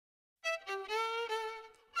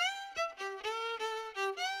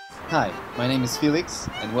Hi, my name is Felix,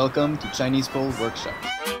 and welcome to Chinese Pole Workshop.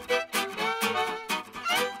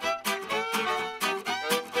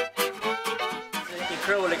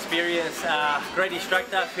 Incredible experience, great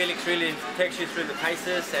instructor. Felix really takes you through the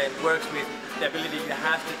paces and works with the ability you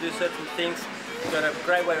have to do certain things. He's got a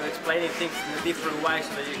great way of explaining things in a different way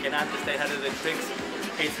so that you can understand how to do the tricks.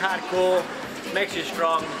 He's hardcore, makes you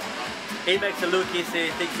strong. He makes it look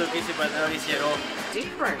easy, things look easy but not easy at all.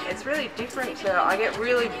 Different. It's really different. I get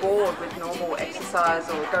really bored with normal exercise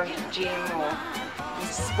or going to gym or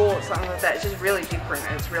sports, something like that. It's just really different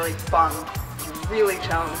and it's really fun, really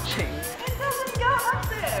challenging. It doesn't go up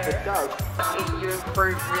there. It does. You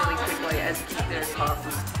improve really quickly as you keep doing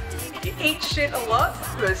classes. You eat shit a lot,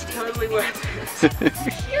 but it's totally worth it. You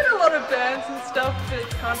get a lot of burns and stuff, but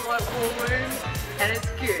it's kind of like war wounds, and it's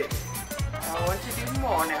good. I want to do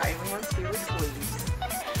more now, even once Felix leaves.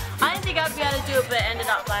 I didn't think I'd be able to do it, but it ended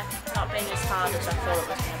up like not being as hard as I thought it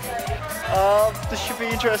was going to be. This should be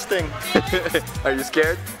interesting. Are you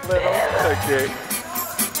scared? Little? Okay.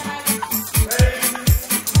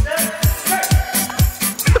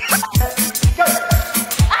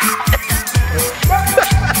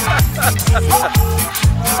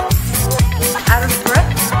 Out of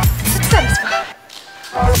breath, satisfied.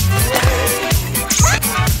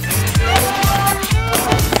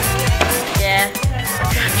 Yeah,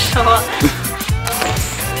 short.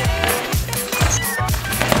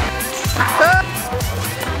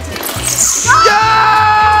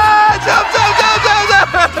 Yeah! Jump, jump, jump, jump,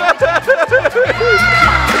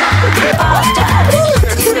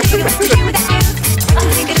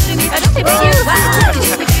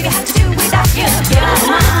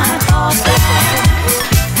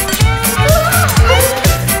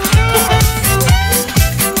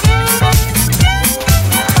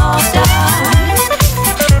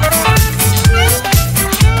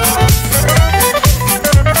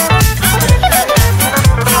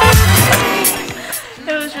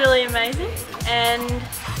 Amazing and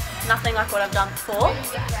nothing like what I've done before.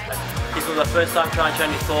 This was my first time trying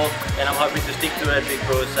Chinese pole and I'm hoping to stick to it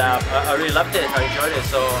because I really loved it, I enjoyed it,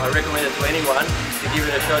 so I recommend it to anyone to give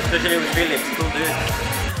it a shot, especially with Felix, cool dude.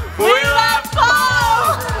 We love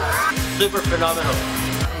pole! Super phenomenal.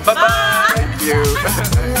 Bye-bye! Thank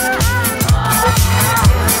you!